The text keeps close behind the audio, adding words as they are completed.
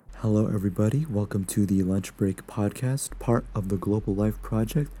Hello, everybody. Welcome to the Lunch Break Podcast, part of the Global Life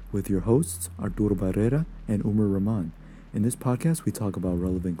Project, with your hosts, Arturo Barrera and Umar Rahman. In this podcast, we talk about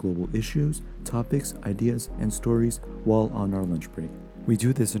relevant global issues, topics, ideas, and stories while on our lunch break. We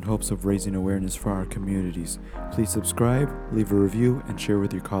do this in hopes of raising awareness for our communities. Please subscribe, leave a review, and share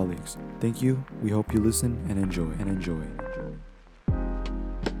with your colleagues. Thank you. We hope you listen and enjoy.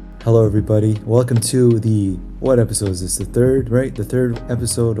 Hello, everybody. Welcome to what episode is this? The third, right? The third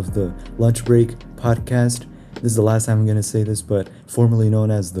episode of the Lunch Break Podcast. This is the last time I'm going to say this, but formerly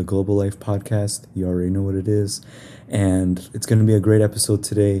known as the Global Life Podcast. You already know what it is. And it's going to be a great episode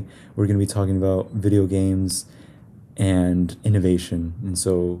today. We're going to be talking about video games and innovation. And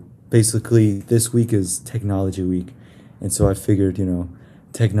so basically this week is technology week. And so I figured,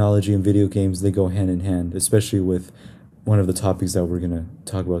 technology and video games, they go hand in hand, especially with one of the topics that we're going to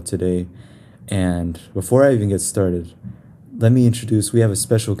talk about today. And before I even get started, let me introduce, we have a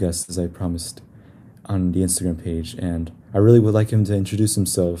special guest, as I promised, on the Instagram page. And I really would like him to introduce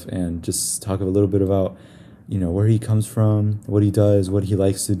himself and just talk a little bit about, where he comes from, what he does, what he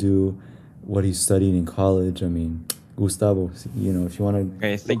likes to do, what he's studying in college. I mean, Gustavo, if you want to...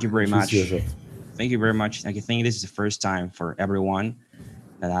 Okay, thank you very much. Yourself. Thank you very much. I think this is the first time for everyone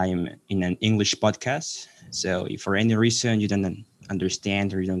that I am in an English podcast. So if for any reason you don't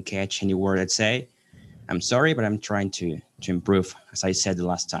understand or you don't catch any word I say, I'm sorry, but I'm trying to improve, as I said the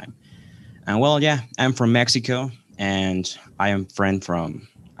last time. And I'm from Mexico, and I'm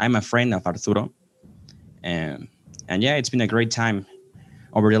a friend of Arturo. And it's been a great time.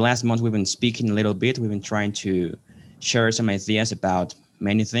 Over the last month, we've been speaking a little bit. We've been trying to share some ideas about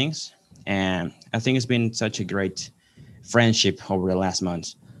many things. And I think it's been such a great friendship over the last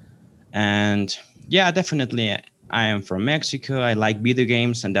month. And yeah, definitely. I am from Mexico. I like video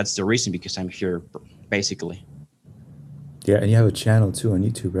games, and that's the reason because I'm here, basically. Yeah, and you have a channel too on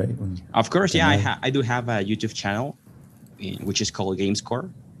YouTube, right? Of course, yeah. I do have a YouTube channel, which is called Gamescore.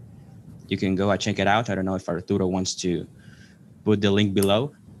 You can go and check it out. I don't know if Arturo wants to put the link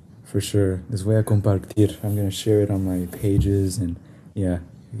below. For sure. Les voy a compartir. I'm going to share it on my pages, and yeah.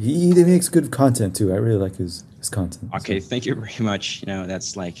 He makes good content too. I really like his content. Okay, so. Thank you very much.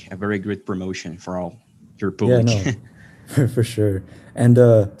 That's like a very good promotion for all your public. Yeah, no, for sure. And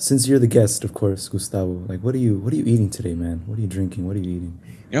since you're the guest, of course, Gustavo, like what are you eating today, man? What are you drinking? What are you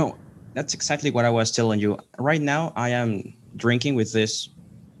eating? That's exactly what I was telling you. Right now, I am drinking with this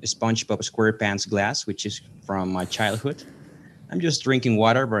SpongeBob SquarePants glass, which is from my childhood. I'm just drinking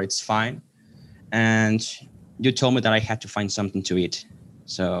water, but it's fine. And you told me that I had to find something to eat.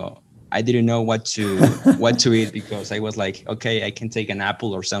 So I didn't know what to eat because I was like, okay, I can take an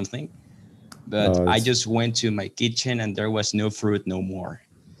apple or something. But I just went to my kitchen and there was no fruit no more.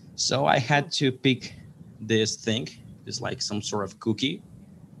 So I had to pick this thing. It's like some sort of cookie.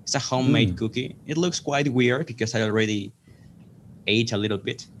 It's a homemade cookie. It looks quite weird because I already ate a little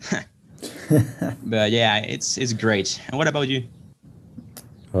bit. But yeah, it's great. And what about you?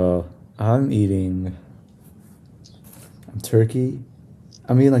 I'm eating turkey.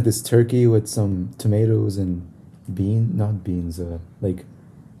 I'm eating like this turkey with some tomatoes and like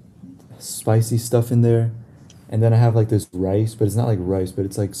spicy stuff in there. And then I have like this rice, but it's not like rice, but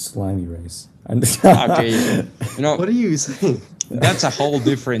it's like slimy rice. Okay, what are you saying? That's a whole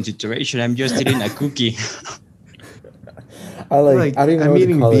different situation. I'm just eating a cookie. I'm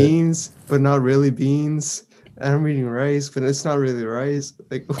eating beans, but not really beans. And I'm eating rice, but it's not really rice.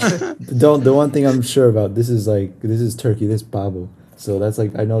 Like what? The one thing I'm sure about, this is turkey, this babo. So that's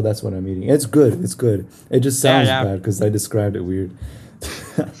like, I know that's what I'm eating. It's good. It just sounds bad because I described it weird.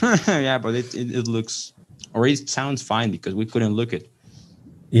 Yeah, but it looks, or it sounds fine because we couldn't look it.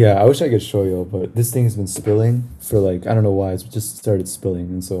 Yeah, I wish I could show you, but this thing has been spilling for like, I don't know why, it's just started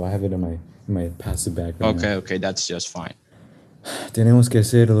spilling. And so I have it in my passive bag right now. Okay, that's just fine. Tenemos que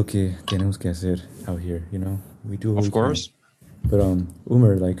hacer lo que tenemos que hacer out here, We do what of course. But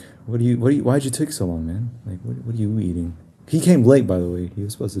Umar, like, why'd you take so long, man? Like, what are you eating? He came late, by the way. He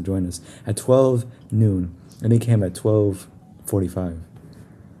was supposed to join us at 12 noon, and he came at 12:45.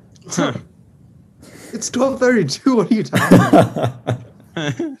 Huh. It's 12:32. What are you talking about?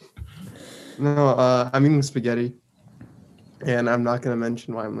 No, I'm eating spaghetti, and I'm not going to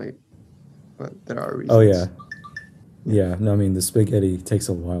mention why I'm late, but there are reasons. Oh, yeah. Yeah, no, I mean, the spaghetti takes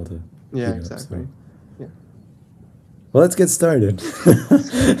a while to Yeah, exactly. Up, so. Yeah. Well, let's get started.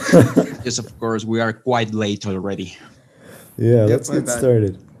 Yes, of course, we are quite late already. Yeah, let's get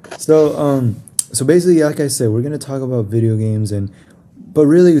started. So basically, like I said, we're going to talk about video games, but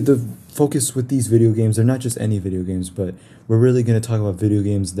really the focus with these video games, they're not just any video games, but we're really going to talk about video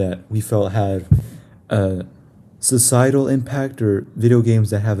games that we felt had societal impact or video games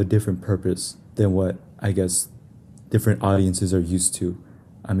that have a different purpose than what I guess different audiences are used to.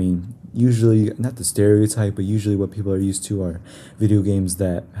 I mean, usually not the stereotype, but usually what people are used to are video games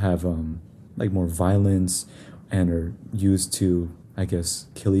that have like more violence and are used to, I guess,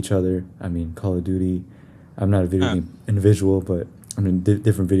 kill each other. I mean, Call of Duty. I'm not a video Huh. game individual, but I mean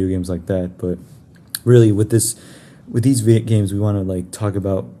different video games like that. But really, with these games, we want to like talk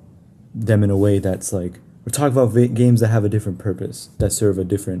about them in a way that's like we're talking about games that have a different purpose, that serve a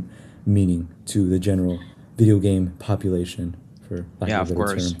different meaning to the general video game population, for lack Yeah, of a of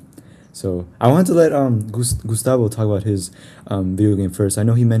better course. term. So I wanted to let Gustavo talk about his video game first. I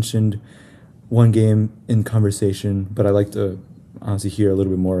know he mentioned one game in conversation, but I'd like to honestly hear a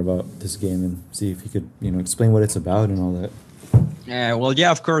little bit more about this game and see if he could, explain what it's about and all that. Well,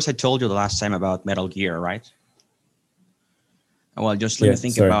 yeah, of course, I told you the last time about Metal Gear, right? Well, just let me Yeah,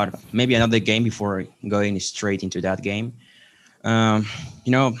 think sorry. about maybe another game before going straight into that game. Um,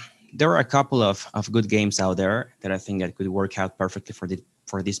 you know, there are a couple of good games out there that I think that could work out perfectly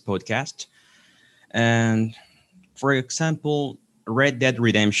for this podcast. And for example, Red Dead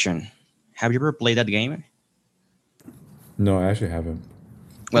Redemption. Have you ever played that game? No, I actually haven't.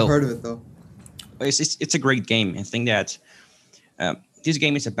 I've Well, heard of it though. it's a great game. I think that this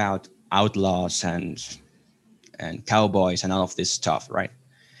game is about outlaws and cowboys and all of this stuff, right?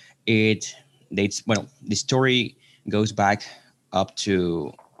 It dates well. The story goes back up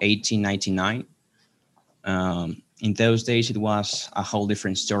to 1899. In those days, it was a whole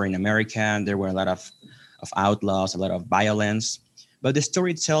different story in America. There were a lot of outlaws, a lot of violence. But the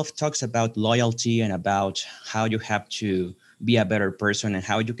story itself talks about loyalty and about how you have to be a better person and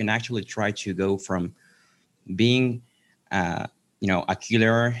how you can actually try to go from being, uh, a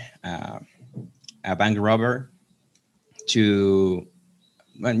killer, a bank robber, to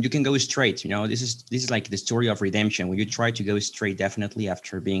when you can go straight. This is like the story of redemption when you try to go straight, definitely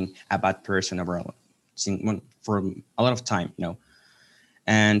after being a bad person overall for a lot of time.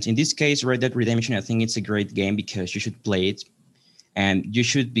 And in this case, Red Dead Redemption, I think it's a great game because you should play it, and you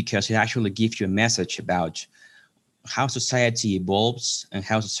should because it actually gives you a message about how society evolves and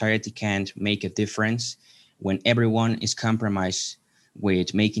how society can make a difference when everyone is compromised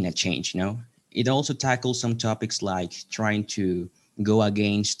with making a change. It also tackles some topics like trying to go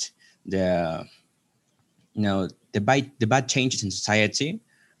against the the bad changes in society.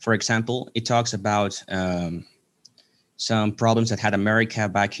 For example, it talks about some problems that had America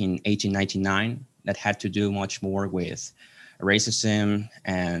back in 1899 that had to do much more with racism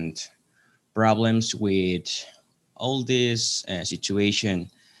and problems with all this situation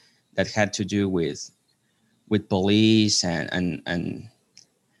that had to do with police and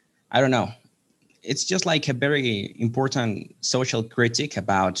I don't know. It's just like a very important social critique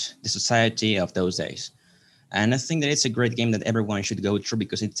about the society of those days. And I think that it's a great game that everyone should go through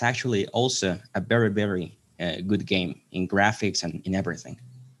because it's actually also a very, very good game in graphics and in everything.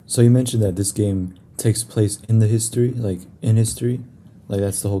 So you mentioned that this game takes place in the history, like in history, like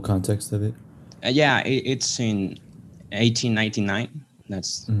that's the whole context of it. Yeah, it's in 1899.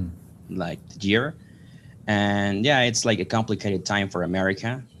 That's Mm. like the year. And yeah, it's like a complicated time for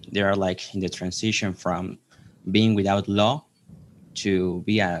America. They are like in the transition from being without law to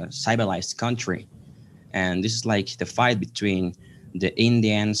be a civilized country. And this is like the fight between the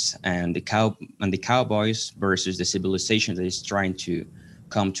Indians and the cowboys versus the civilization that is trying to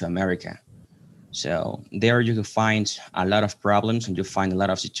come to America. So there you can find a lot of problems and you find a lot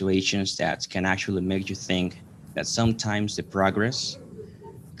of situations that can actually make you think that sometimes the progress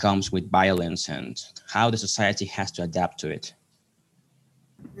comes with violence and how the society has to adapt to it.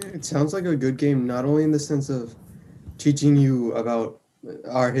 It sounds like a good game, not only in the sense of teaching you about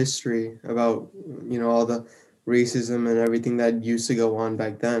our history, about all the racism and everything that used to go on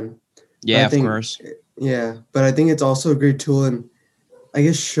back then. But Yeah, I of think, course. yeah, but I think it's also a great tool in, I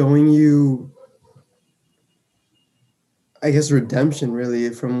guess, showing you, I guess, redemption. Really,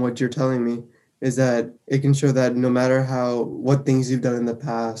 from what you're telling me, is that it can show that no matter what things you've done in the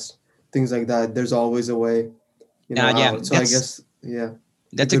past, things like that, there's always a way, Yeah, out. So I that's guess, yeah,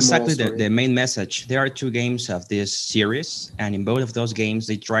 it's a That's good moral exactly the story. main message. There are two games of this series, and in both of those games,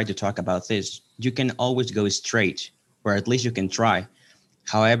 they try to talk about this. You can always go straight, or at least you can try.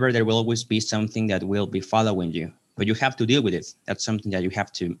 However, there will always be something that will be following you, but you have to deal with it. That's something that you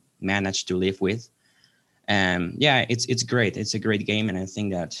have to manage to live with. And yeah, it's great. It's a great game, and I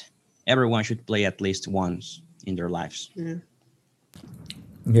think that everyone should play at least once in their lives. Yeah.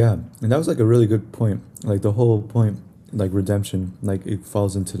 Yeah, and that was like a really good point. Like the whole point, like redemption, like it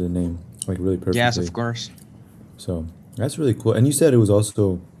falls into the name like really Yes, perfectly. of course. So that's really cool. And you said it was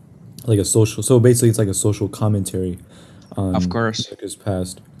also like a social. So basically, it's like a social commentary Of on course. America's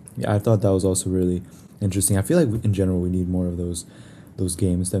past. Yeah, I thought that was also really interesting. I feel like in general we need more of those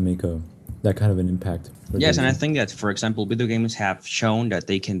games that make a that kind of an impact, Yes, and I regardless. think that, for example, video games have shown that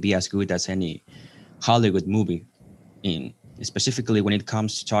they can be as good as any Hollywood movie. In specifically when it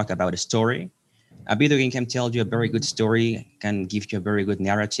comes to talk about a story, a video game can tell you a very good story, can give you a very good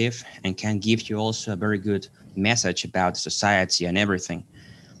narrative, and can give you also a very good message about society and everything.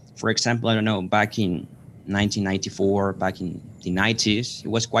 For example, I don't know, back in 1994, back in the 90s, it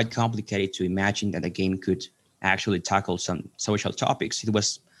was quite complicated to imagine that a game could actually tackle some social topics. It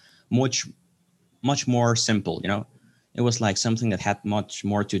was much, much more simple, you know? It was like something that had much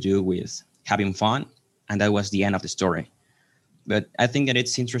more to do with having fun, and that was the end of the story. But I think that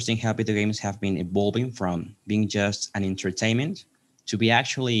it's interesting how video games have been evolving from being just an entertainment to be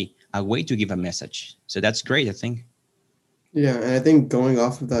actually a way to give a message. So that's great, I think. Yeah, and I think going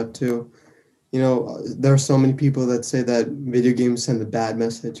off of that too, there are so many people that say that video games send a bad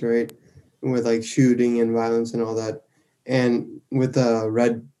message, right? With like shooting and violence and all that. And with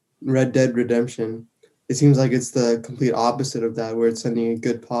Red Dead Redemption, it seems like it's the complete opposite of that, where it's sending a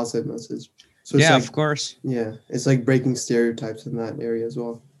good positive message. So it's Yeah, like, of course. yeah, it's like breaking stereotypes in that area as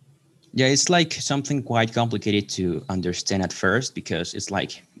well. Yeah, it's like something quite complicated to understand at first because it's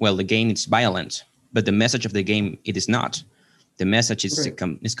like, well, the game is violent, but the message of the game it is not. The message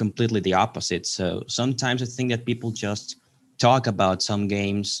Right. is completely the opposite. So sometimes I think that people just talk about some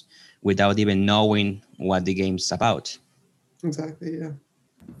games without even knowing what the game's about. Exactly. Yeah.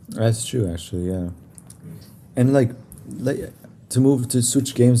 That's true, actually. Yeah, and like to move to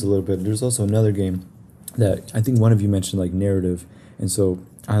switch games a little bit. There's also another game that I think one of you mentioned, like narrative, and so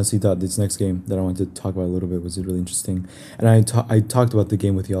I honestly thought this next game that I wanted to talk about a little bit was really interesting. And I talked about the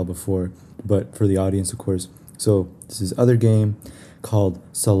game with y'all before, but for the audience, of course. So this is other game called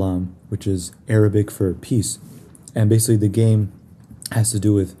Salam, which is Arabic for peace, and basically the game has to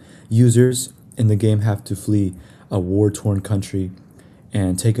do with users in the game have to flee a war torn country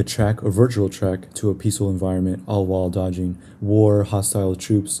and take a track or virtual track to a peaceful environment, all while dodging war, hostile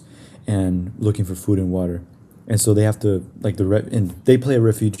troops, and looking for food and water. And so they have to like and they play a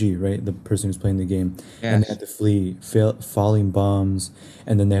refugee, right? The person who's playing the game, and they have Yes. to flee falling bombs,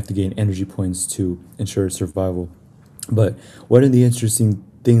 and then they have to gain energy points to ensure survival. But one of the interesting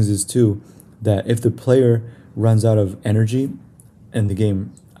things is too that if the player runs out of energy in the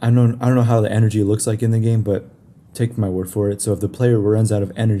game, I don't know how the energy looks like in the game, but take my word for it. So if the player runs out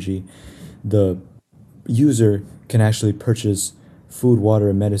of energy, the user can actually purchase food, water,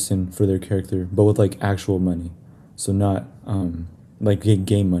 and medicine for their character, but with like actual money. So not like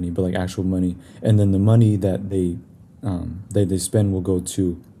game money, but like actual money. And then the money that they spend will go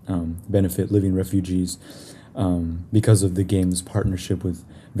to benefit living refugees because of the game's partnership with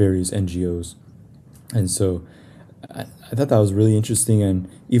various NGOs. And so I thought that was really interesting. And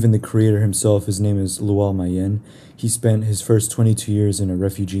even the creator himself, his name is Lual Mayen. He spent his first 22 years in a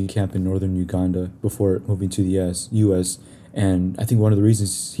refugee camp in northern Uganda before moving to the US. And I think one of the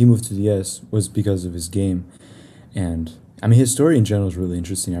reasons he moved to the US was because of his game. And I mean, his story in general is really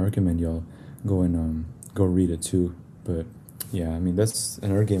interesting. I recommend y'all go and go read it too. But yeah, I mean, that's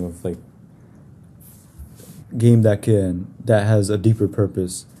another game of like game that has a deeper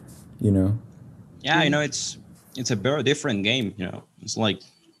purpose, you know. Yeah, it's a very different game, you know. It's like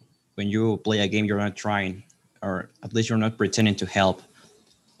when you play a game you're not trying or at least you're not pretending to help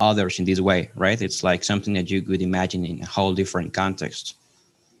others in this way, right? It's like something that you could imagine in a whole different context.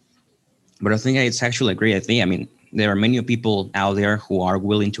 But I think it's actually a great idea. I mean, there are many people out there who are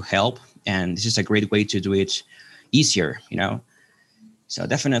willing to help, and this is a great way to do it easier, you know? So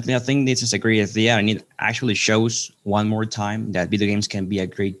definitely, I think this is a great idea, and it actually shows one more time that video games can be a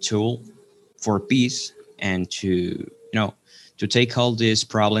great tool for peace and to take all these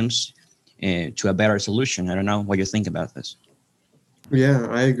problems to a better solution. I don't know what you think about this. Yeah,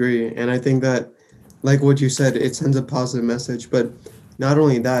 I agree. And I think that, like what you said, it sends a positive message. But not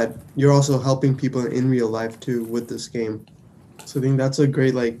only that, you're also helping people in real life too with this game. So I think that's a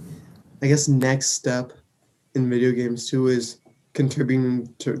great, like, I guess, next step in video games too is contributing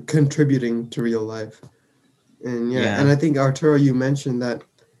to real life. And yeah, and Yeah, I think Arturo, you mentioned that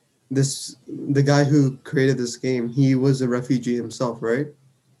the guy who created this game, he was a refugee himself, right?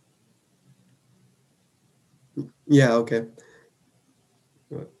 Yeah. Okay.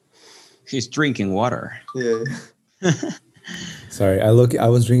 he's drinking water. Yeah. Sorry, I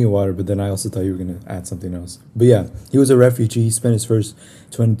was drinking water, but then I also thought you were gonna add something else. But yeah, he was a refugee. He spent his first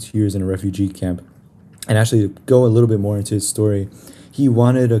 22 years in a refugee camp. And actually, to go a little bit more into his story, he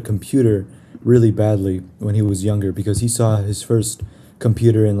wanted a computer really badly when he was younger because he saw his first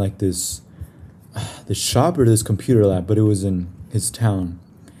computer in like this shop or this computer lab, but it was in his town,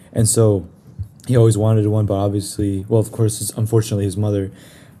 and so he always wanted one, but obviously, well, of course, unfortunately, his mother,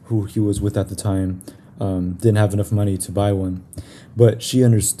 who he was with at the time, didn't have enough money to buy one. But she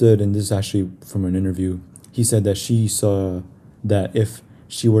understood, and this is actually from an interview. He said that she saw that if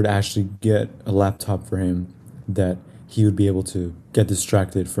she were to actually get a laptop for him, that he would be able to get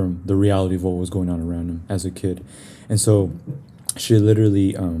distracted from the reality of what was going on around him as a kid. And so she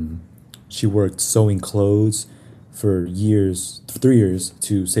literally she worked sewing clothes for years, 3 years,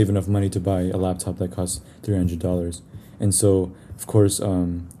 to save enough money to buy a laptop that cost $300. And so, of course,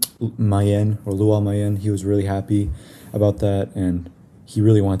 Mayen or Lual Mayen, he was really happy about that, and he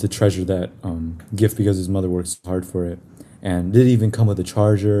really wanted to treasure that gift because his mother worked so hard for it. And it didn't even come with a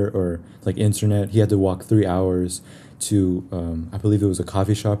charger or like internet. He had to walk 3 hours to, I believe it was a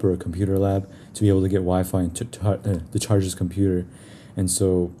coffee shop or a computer lab, to be able to get Wi-Fi and to charge his computer. And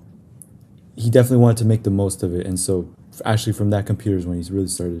so he definitely wanted to make the most of it. And so actually from that computer is when he really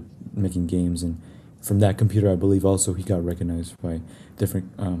started making games. And from that computer, I believe also he got recognized by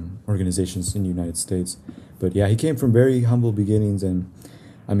different organizations in the United States. But yeah, he came from very humble beginnings, and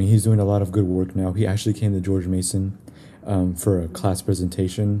I mean, he's doing a lot of good work now. He actually came to George Mason for a class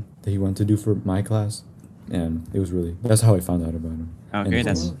presentation that he wanted to do for my class, and it was really, that's how I found out about him. Okay,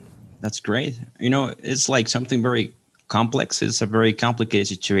 that's great. You know, it's like something very complex. It's a very complicated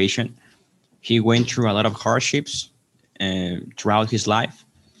situation. He went through a lot of hardships throughout his life.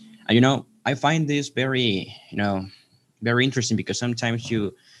 And, you know, I find this very, very interesting because sometimes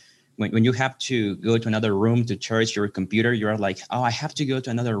when you have to go to another room to charge your computer, you're like, oh, I have to go to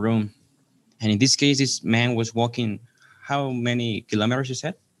another room. And in this case, this man was walking how many kilometers, you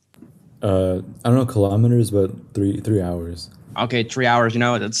said? I don't know kilometers, but 3 hours. Okay, 3 hours,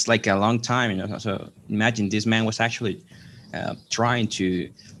 that's like a long time, So imagine this man was actually trying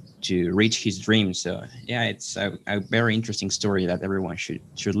to reach his dreams. So yeah, it's a very interesting story that everyone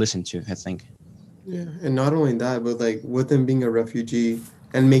should listen to, I think. Yeah, and not only that, but like with him being a refugee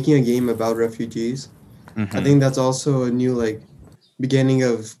and making a game about refugees, I think that's also a new like beginning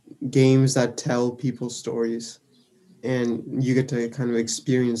of games that tell people stories, and you get to kind of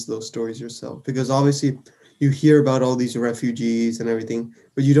experience those stories yourself, because obviously you hear about all these refugees and everything,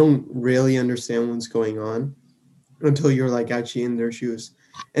 but you don't really understand what's going on until you're like actually in their shoes.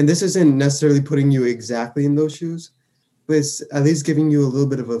 And this isn't necessarily putting you exactly in those shoes, but it's at least giving you a little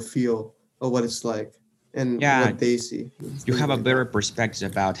bit of a feel of what it's like and Yeah, what they see. you Things have a like better that.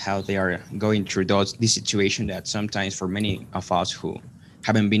 perspective about how they are going through this situation that sometimes for many of us who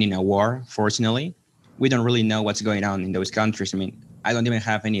haven't been in a war, fortunately, we don't really know what's going on in those countries. I mean, I don't even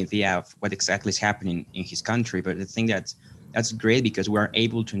have any idea of what exactly is happening in his country, but I think that's great because we are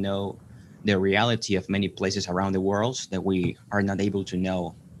able to know the reality of many places around the world that we are not able to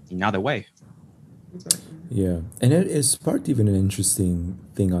know in other way. Exactly. Yeah, and it sparked even an interesting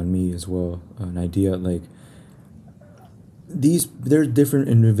thing on me as well. An idea like there are different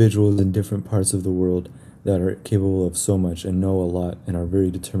individuals in different parts of the world that are capable of so much and know a lot and are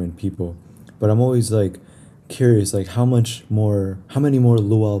very determined people. But I'm always like curious, like how many more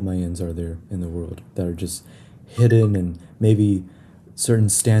Lual Mayans are there in the world that are just hidden, and maybe certain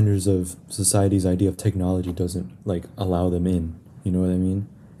standards of society's idea of technology doesn't like allow them in. You know what I mean?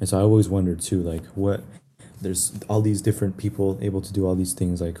 And so I always wondered too, like what there's all these different people able to do all these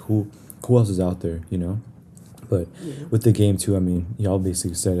things. Like who else is out there? You know. But Yeah. with the game too, I mean, y'all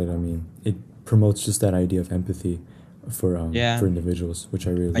basically said it. I mean, it promotes just that idea of empathy Yeah. for individuals, which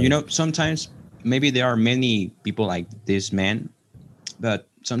I really And like. sometimes maybe there are many people like this man, but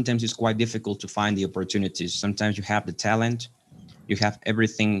sometimes it's quite difficult to find the opportunities. Sometimes you have the talent, you have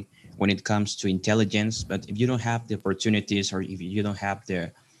everything when it comes to intelligence, but if you don't have the opportunities or if you don't have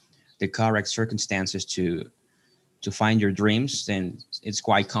the correct circumstances to find your dreams, then it's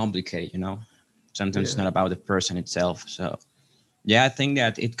quite complicated. Sometimes it's Yeah. not about the person itself. So yeah, I think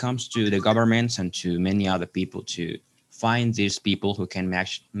that it comes to the governments and to many other people to find these people who can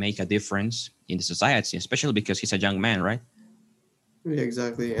make a difference in the society, especially because he's a young man, right? Yeah,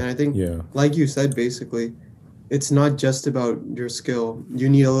 exactly. And I think, Yeah, like you said, basically, it's not just about your skill. You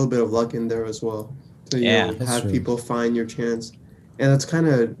need a little bit of luck in there as well to, Yeah. that's have true. people find your chance. And that's kind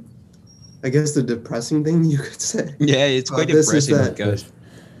of, I guess, the depressing thing you could say Yeah, it's quite about this is depressing that because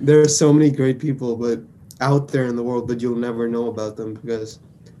there are so many great people, but out there in the world, but you'll never know about them because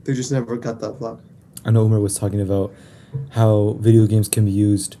they just never got that luck. I know Umar was talking about how video games can be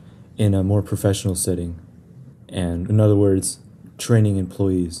used in a more professional setting, and in other words, training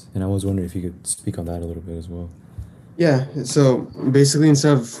employees. And I was wondering if you could speak on that a little bit as well. Yeah. So basically,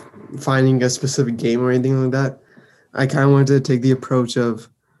 instead of finding a specific game or anything like that, I kind of wanted to take the approach of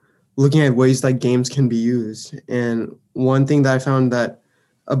looking at ways that games can be used. And one thing that I found that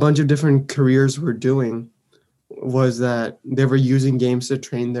a bunch of different careers were doing was that they were using games to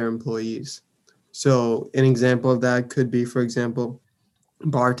train their employees. So an example of that could be, for example,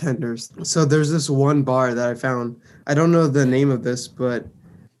 bartenders. So there's this one bar that I found. I don't know the name of this, but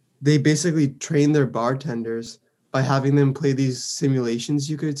they basically train their bartenders by having them play these simulations,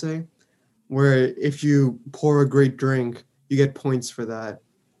 you could say, where if you pour a great drink, you get points for that.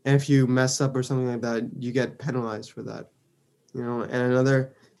 And if you mess up or something like that, you get penalized for that. And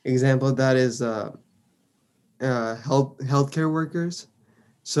another example of that is healthcare workers.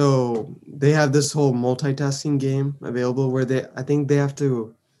 So they have this whole multitasking game available where I think they have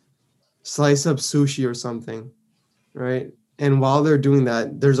to slice up sushi or something, right? And while they're doing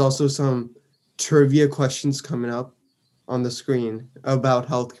that, there's also some trivia questions coming up on the screen about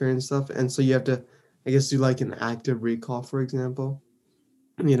healthcare and stuff. And so you have to, I guess, do like an active recall, for example,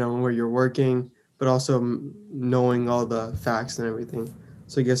 where you're working, but also knowing all the facts and everything.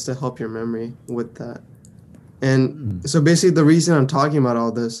 So I guess to help your memory with that. And so basically, the reason I'm talking about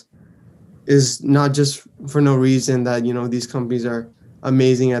all this is not just for no reason that, these companies are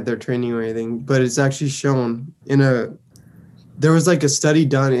amazing at their training or anything, but it's actually shown there was like a study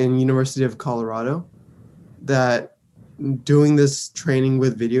done in University of Colorado that doing this training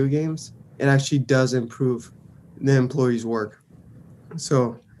with video games, it actually does improve the employee's work.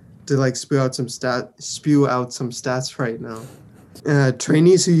 So to like spew out some stats right now.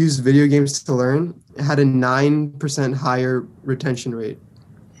 Trainees who use video games to learn had a 9% higher retention rate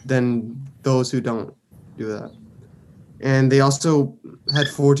than those who don't do that. And they also had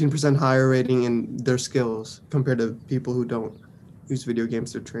 14% higher rating in their skills compared to people who don't use video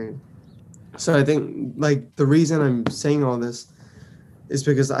games to train. So I think like the reason I'm saying all this is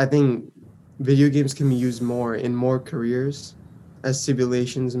because I think video games can be used more in more careers as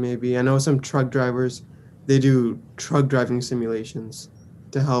simulations maybe. I know some truck drivers, they do truck driving simulations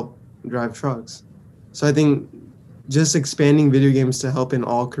to help drive trucks. So I think just expanding video games to help in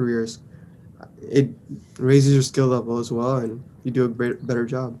all careers, it raises your skill level as well and you do a better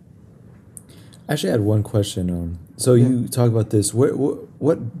job. Actually, I had one question. So Yeah. you talk about this.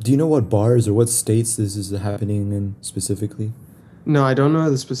 What do you know? What bars or what states this is happening in specifically? No, I don't know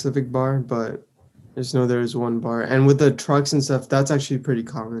the specific bar, but I just know there's one bar. And with the trucks and stuff, that's actually pretty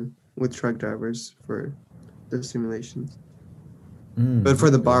common with truck drivers for the simulations. But for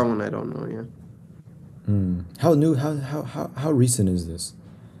the Okay. bar one, I don't know. Yeah. How new? How recent is this?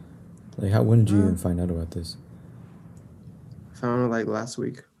 Like, when did you even find out about this? I found it like last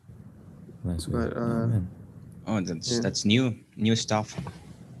week. Last week. But Oh man. Oh, that's new stuff.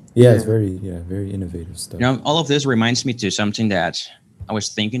 Yeah, it's Yeah. very innovative stuff. All of this reminds me to something that I was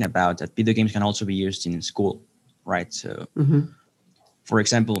thinking about, that video games can also be used in school, right? So, Mm-hmm. for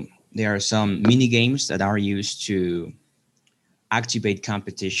example, there are some mini games that are used to activate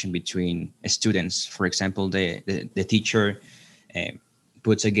competition between students. For example, the teacher uh,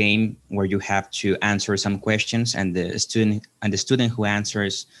 puts a game where you have to answer some questions, and the student who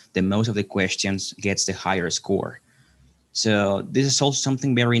answers the most of the questions gets the higher score. So this is also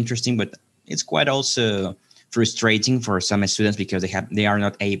something very interesting, but it's quite also frustrating for some students because they are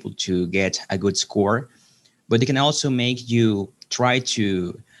not able to get a good score. But it can also make you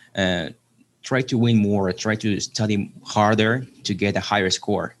uh, try to win more, try to study harder to get a higher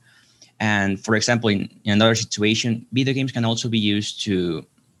score. And for example, in another situation, video games can also be used to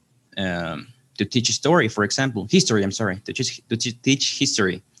teach a story. For example, history. I'm sorry, to teach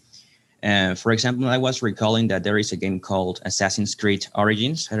history. For example, I was recalling that there is a game called Assassin's Creed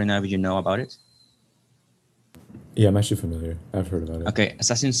Origins. I don't know if you know about it. Yeah, I'm actually familiar. I've heard about it. Okay,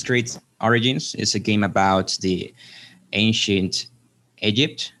 Assassin's Creed Origins is a game about the ancient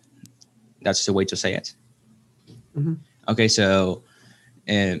Egypt. That's the way to say it. Mm-hmm. Okay, so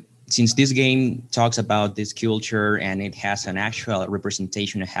since this game talks about this culture and it has an actual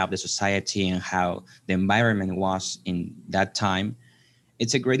representation of how the society and how the environment was in that time,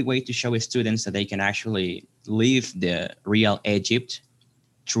 it's a great way to show students that they can actually live the real Egypt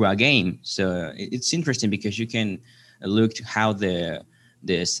through a game. So it's interesting because you can look to how the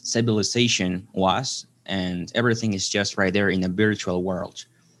civilization was, and everything is just right there in a virtual world.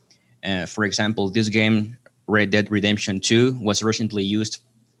 For example, this game, Red Dead Redemption 2, was recently used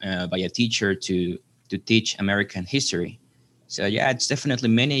by a teacher to teach American history. So yeah, it's definitely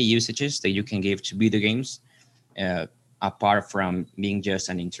many usages that you can give to video games, uh, apart from being just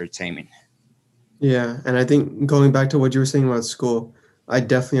an entertainment. Yeah, and I think going back to what you were saying about school, I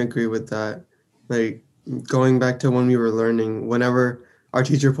definitely agree with that. Like going back to when we were learning, whenever our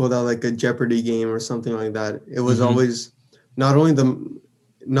teacher pulled out like a Jeopardy game or something like that, it was Hmm. always not only the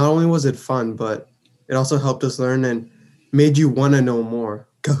not only was it fun, but it also helped us learn and made you want to know more.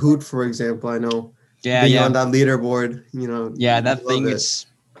 Kahoot, for example, I know Yeah, being yeah, on that leaderboard, yeah. you That love thing, it.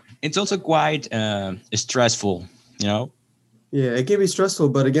 it's also quite stressful, you know. Yeah, it can be stressful,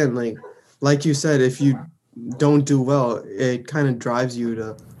 but again, like you said, if you don't do well, it kind of drives you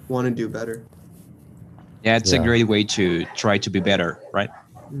to want to do better. Yeah, it's a Yeah, great way to try to be better, right?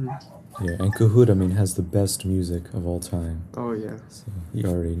 Mm. yeah. And Kahoot, I mean, has the best music of all time. Oh yeah. So you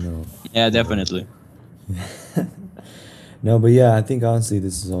already know. Yeah, Uh, definitely. no, but yeah, I think honestly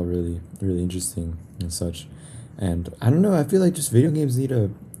this is all really, really interesting and such. And I don't know, I feel like just video games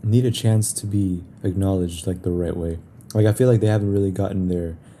need a chance to be acknowledged like the right way. Like I feel like they haven't really gotten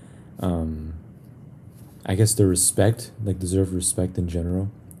their um I guess their respect, like deserved respect in general.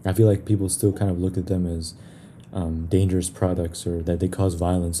 I feel like people still kind of look at them as dangerous products or that they cause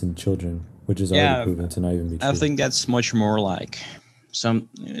violence in children, which is already Yeah, proven to not even be I true. think that's much more like some.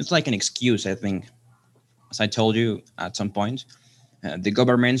 It's like an excuse. I think, as I told you at some point, the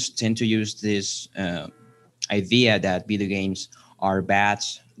governments tend to use this idea that video games are bad.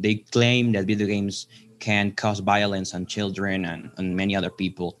 They claim that video games can cause violence on children and many other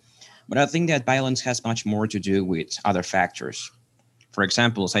people. But I think that violence has much more to do with other factors. For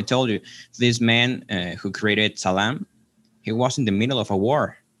example, as I told you, this man who created Salam, he was in the middle of a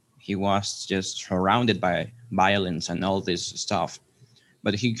war. He was just surrounded by violence and all this stuff.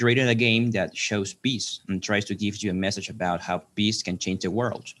 But he created a game that shows peace and tries to give you a message about how peace can change the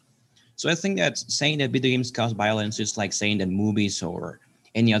world. So I think that saying that video games cause violence is like saying that movies or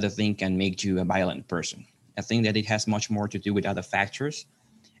any other thing can make you a violent person. I think that it has much more to do with other factors.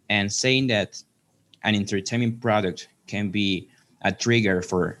 And saying that an entertainment product can be a trigger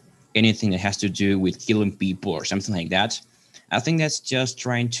for anything that has to do with killing people or something like that, I think that's just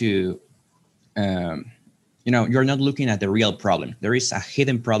trying to, um, you're not looking at the real problem. There is a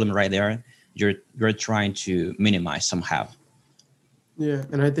hidden problem right there. You're trying to minimize somehow. Yeah,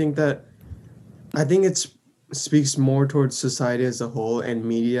 and I think it's speaks more towards society as a whole and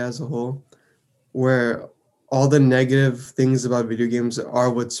media as a whole, where all the negative things about video games are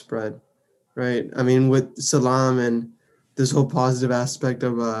what's spread, right? I mean, with Salam and this whole positive aspect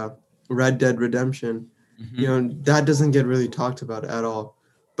of Red Dead Redemption, Hmm. that doesn't get really talked about at all.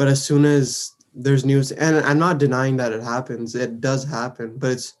 But as soon as there's news, and I'm not denying that it happens, it does happen,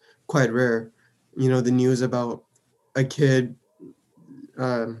 but it's quite rare. The news about a kid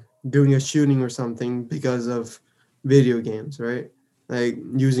doing a shooting or something because of video games, right? Like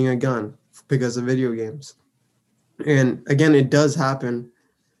using a gun because of video games. And again, it does happen,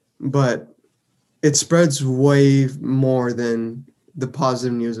 but it spreads way more than the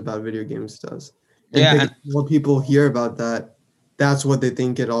positive news about video games does. And Yeah, because and more people hear about that, that's what they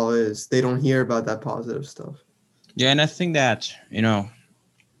think it all is. They don't hear about that positive stuff. yeah, and I think that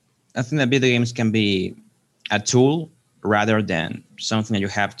video games can be a tool rather than something that you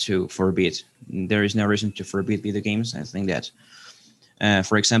have to forbid. There is no reason to forbid video games. I think that,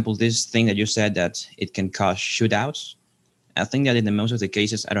 for example, this thing that you said that it can cause shootouts. I think that in the most of the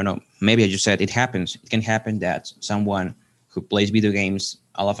cases, I don't know, maybe as you said, it happens. It can happen that someone who plays video games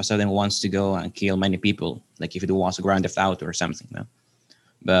all of a sudden wants to go and kill many people, like if it was a Grand Theft Auto or something. No?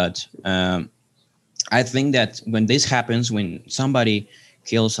 But I think that when this happens, when somebody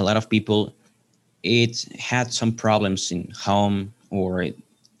kills a lot of people, it had some problems in home or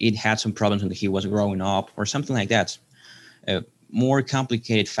it had some problems when he was growing up or something like that. More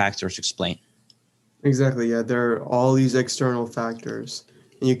complicated factors explain. Exactly. Yeah, there are all these external factors,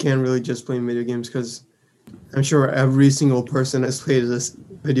 and you can't really just play video games because I'm sure every single person has played this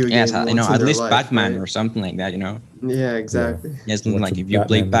video Yes, game once in at their least life, Pac-Man right? or something like that. Yeah, Yeah. exactly. Yes, Watch a like if you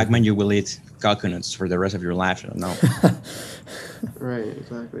play Batman Pac-Man, movie. you will eat coconuts for the rest of your life. I don't know. Right,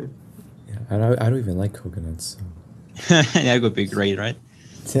 exactly. Yeah, I don't even like coconuts. That would be great, right?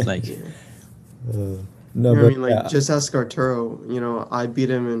 So. Like, Yeah. uh, no, Yeah, I but mean, like, yeah, just ask Arturo. I beat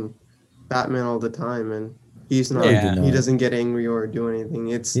him in Batman all the time, and no, you did yeah, he not. doesn't get angry or do anything.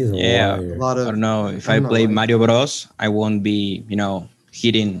 It's He's a yeah. a liar. lot I don't of, know. If I I'm not play like Mario that. Bros, I won't be,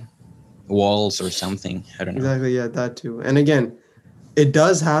 hitting walls or something. I don't know. Exactly, yeah, that too. And again, it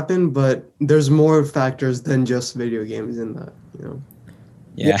does happen, but there's more factors than just video games in that. Yeah,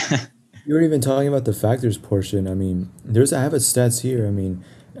 Yeah. you were even talking about the factors portion. I mean, I have a stats here. I mean,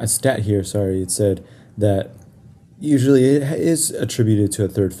 a stat here. Sorry, it said that usually is attributed to a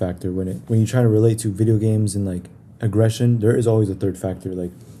third factor when you try to relate to video games and like aggression. There is always a third factor.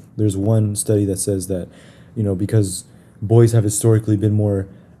 Like, there's one study that says that, because boys have historically been more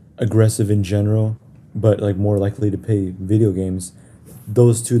aggressive in general, but like more likely to play video games.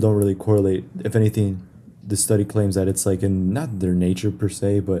 those two don't really correlate. If anything, the study claims that it's like in not their nature per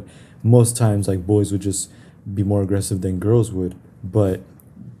se, but most times like boys would just be more aggressive than girls would. But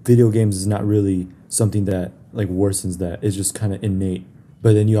video games is not really something that like worsens that. It's just kind of innate.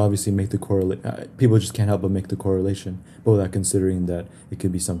 But then you obviously make the correlate. People just can't help but make the correlation, but without considering that it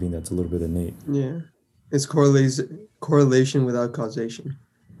could be something that's a little bit innate. Yeah, it's correlation without causation.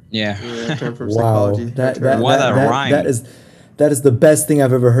 Yeah. Yeah, term from Wow, psychology. What a rhyme. that is the best thing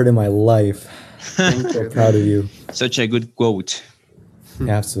I've ever heard in my life. Thank So you. proud of you. Such a good quote.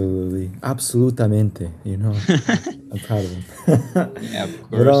 Absolutely, absolutamente. You know, I'm proud of him. Yeah,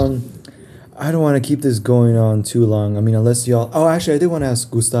 of But course. I don't want to keep this going on too long. I mean, unless y'all. Oh, actually, I did want to ask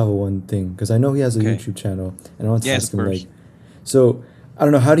Gustavo one thing because I know he has a Okay. YouTube channel, and I want to Yes, ask of him course. like, so I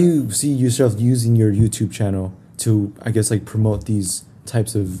don't know, how do you see yourself using your YouTube channel to, I guess, like promote these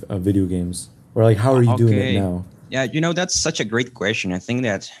types of video games, or like how are you doing it Okay. now? Yeah, that's such a great question. I think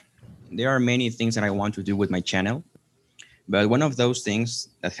that there are many things that I want to do with my channel, but one of those things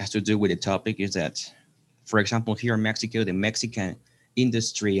that has to do with the topic is that, for example, here in Mexico, the Mexican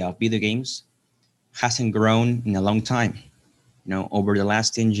industry of video games hasn't grown in a long time. Over the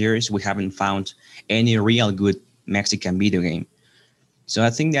last 10 years, we haven't found any real good Mexican video game. So I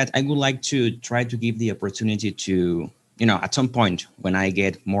think that I would like to try to give the opportunity to, at some point when I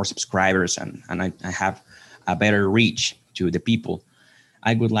get more subscribers and I have a better reach to the people,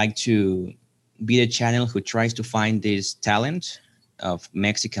 I would like to be the channel who tries to find this talent of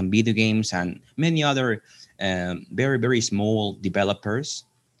Mexican video games and many other very, very small developers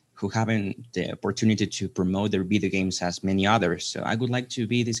who haven't the opportunity to promote their video games as many others. So I would like to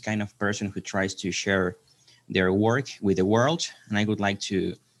be this kind of person who tries to share their work with the world, and I would like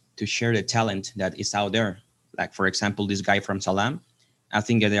to share the talent that is out there. Like for example, this guy from Salam. I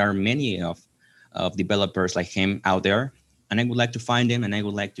think that there are many of developers like him out there, and I would like to find them, and I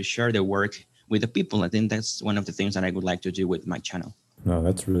would like to share their work with the people. I think that's one of the things that I would like to do with my channel. No,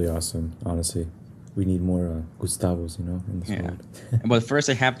 that's really awesome. Honestly, we need more Gustavos, in this Yeah. world. But first,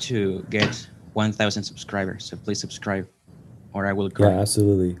 I have to get 1,000 subscribers. So please subscribe, or I will Yeah, cry.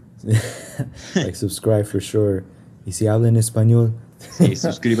 absolutely. Like subscribe for sure. Y si habla en español. Sí,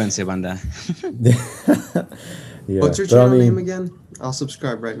 suscríbanse, banda. Yeah. What's your but I channel name mean, again? I'll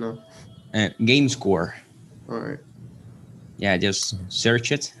subscribe right now. Gamescore. All right. Yeah, just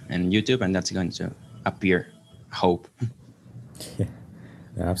search it on YouTube, and that's going to appear. I hope. Yeah,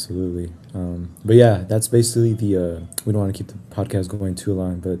 absolutely. But yeah, that's basically the. We don't want to keep the podcast going too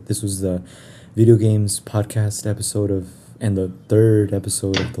long, but this was the video games podcast episode and the third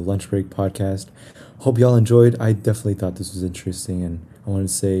episode of the Lunch Break podcast. Hope y'all enjoyed. I definitely thought this was interesting, and I want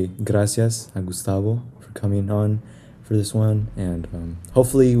to say gracias a Gustavo for coming on for this one, and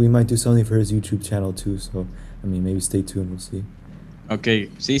hopefully we might do something for his YouTube channel too. So I mean, maybe stay tuned. We'll see. Okay,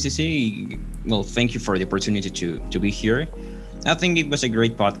 see. Well, thank you for the opportunity to be here. I think it was a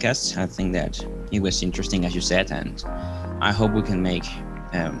great podcast. I think that it was interesting, as you said, and I hope we can make,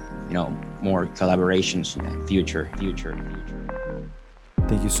 more collaborations in the future.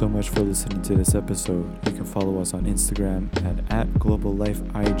 Thank you so much for listening to this episode. You can follow us on Instagram at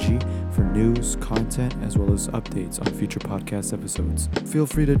 @GlobalLifeIG for news, content, as well as updates on future podcast episodes. Feel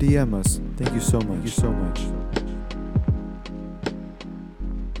free to DM us. Thank you so much.